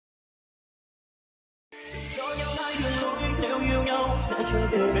cho nhau hai đường lối, nếu yêu nhau sẽ trở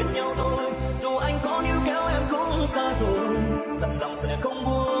về bên nhau thôi. Dù anh có níu kéo em cũng xa rồi, dặn lòng sẽ không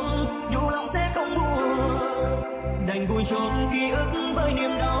buông, nhủ lòng sẽ không buông. Đành vui trốn ký ức với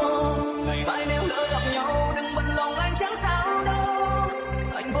niềm đau, ngày mai nếu lỡ gặp nhau đừng bận lòng anh chẳng sao đâu.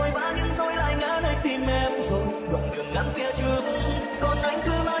 Anh vội vã nhưng rồi lại ngã nơi tim em rồi, đoạn đường ngắn phía trước còn anh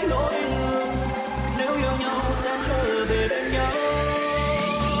cứ mãi lối ngược. Nếu yêu nhau sẽ trở về bên nhau.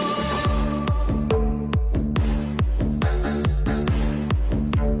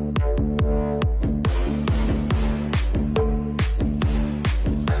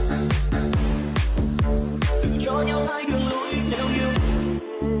 Cho nhau hai đường lối nếu yêu.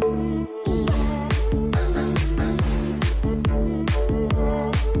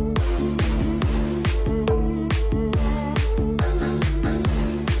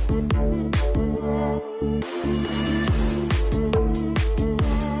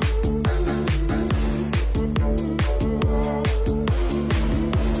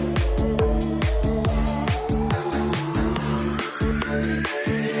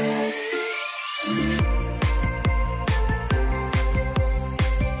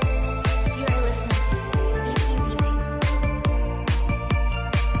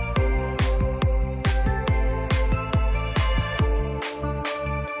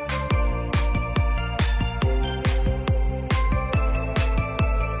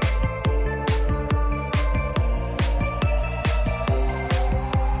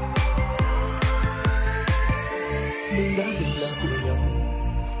 Mình đã từng là cùng nhau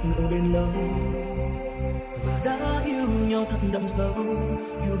ngỡ bên lâu và đã yêu nhau thật đậm sâu,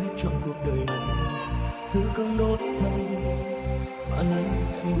 yêu hết trọn cuộc đời này, thứ không đổi thay mà nay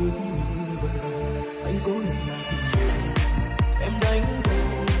em bước vào. Anh cố lần nào thì em đánh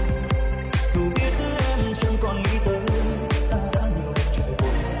rồi, dù biết em chẳng còn nghĩ tới ta đã nhiều lần trải qua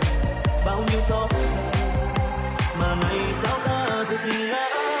bao nhiêu xót xa, mà này sao ta gục ngã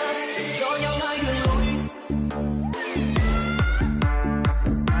cho nhau hai đường lối.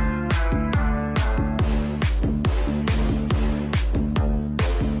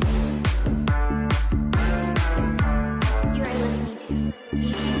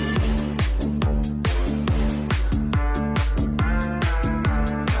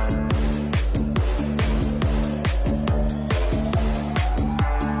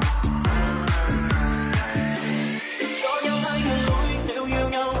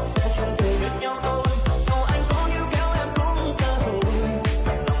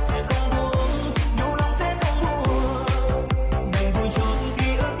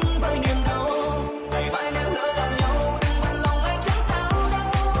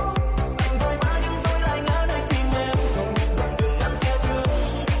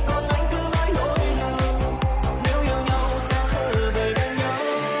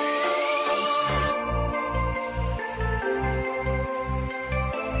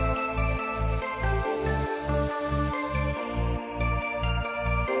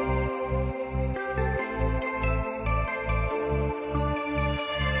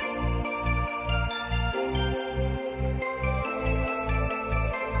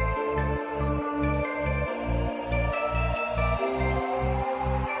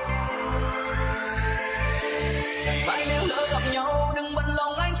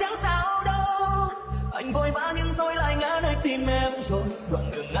 Anh vội vã nhưng rồi lại ngã nơi tim em rồi,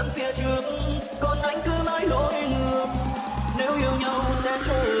 đoạn đường ngắn phía trước còn anh cứ mãi lối ngược. Nếu yêu nhau sẽ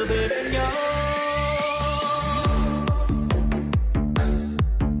trở về bên nhau.